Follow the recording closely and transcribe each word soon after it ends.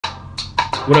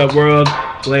What up, world?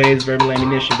 Blayze,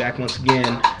 verbalammunition, back once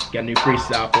again. Got a new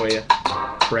freestyle for you.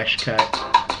 Fresh cut.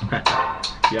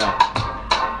 Yeah.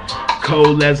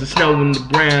 Cold as the snow in the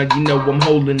ground, you know I'm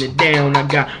holding it down. I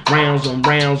got rounds on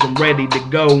rounds, I'm ready to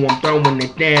go. I'm throwing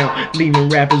it down, leaving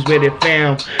rappers where they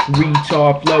found.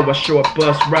 Retard flow, I short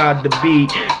bust, ride the beat.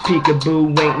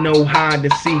 Peekaboo ain't no hide to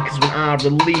see, cause when I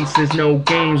release, there's no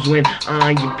games when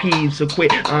I am peeved. So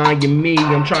quit eyeing me,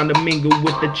 I'm trying to mingle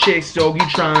with the chicks, so you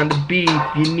trying to beef.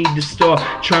 You need to start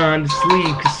trying to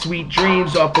sleep, cause sweet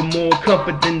dreams offer more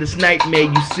comfort than this nightmare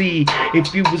you see.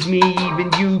 If you was me,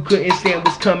 even you couldn't stand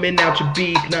what's coming out your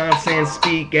beak. Nonsense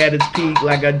speak at its peak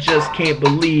like I just can't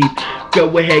believe.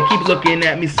 Go ahead, keep looking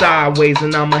at me sideways,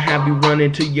 and I'ma have you run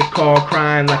into your car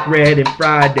crying like Red and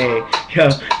Friday. Yo,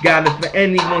 got it for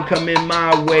anyone coming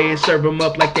my way. Serve them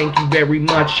up like thank you very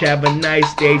much. Have a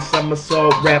nice day.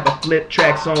 Somersault rap, I flip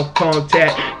tracks on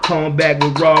contact. Come back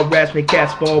with raw raps, make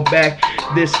cats fall back.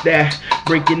 This, that,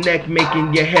 break your neck,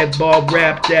 making your head ball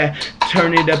rap that.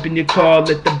 Turn it up in your car,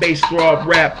 let the bass throb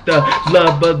rap. The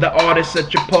love of the artist,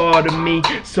 such a part of me.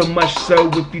 So much so,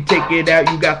 if you take it out,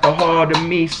 you got the heart of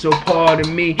me. So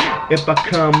pardon me if I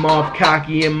come off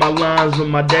cocky in my lines, but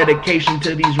my dedication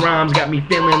to these rhymes got me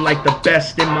feeling like the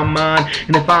best in my mind.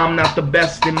 And if I'm not the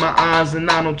best in my eyes, then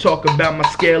I don't talk about my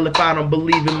skill. If I don't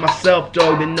believe in myself,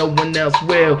 dog, then no one else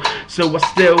will. So I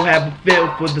still have a feel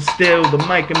for the still, the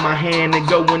mic in my hand and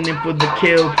going in for the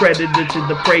kill. Predator to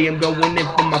the prey, I'm going in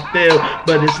for my fill.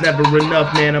 But it's never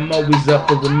enough, man, I'm always up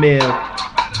for a meal.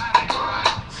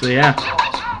 So yeah,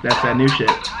 that's that new shit.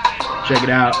 Check it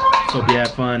out. Hope you had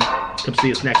fun. Come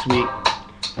see us next week.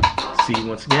 See you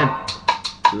once again.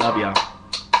 Love y'all.